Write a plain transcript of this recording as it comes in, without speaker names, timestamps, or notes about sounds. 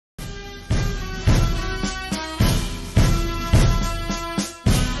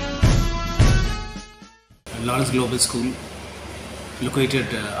Lawrence Global School, located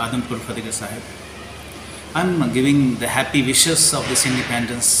Adamp, Sahib. I'm giving the happy wishes of this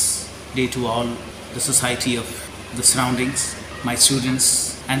Independence Day to all the society of the surroundings, my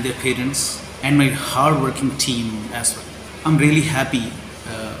students and their parents, and my hard-working team as well. I'm really happy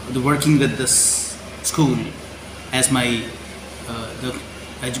working with this school, as the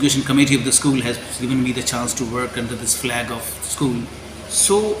education committee of the school has given me the chance to work under this flag of school.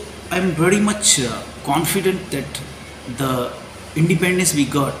 So I'm very much confident that the independence we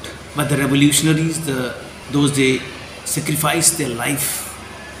got by the revolutionaries, those they sacrificed their life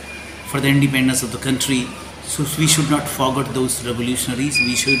for the independence of the country. So we should not forget those revolutionaries.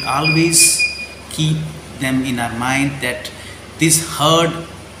 We should always keep them in our mind that this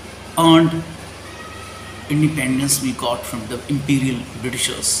hard-earned independence we got from the imperial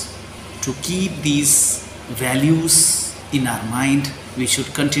Britishers. To keep these values in our mind, we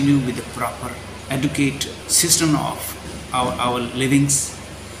should continue with the proper educate system of our livings,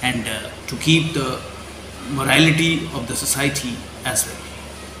 and to keep the morality of the society as well.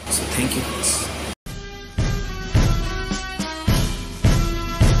 So thank you for this.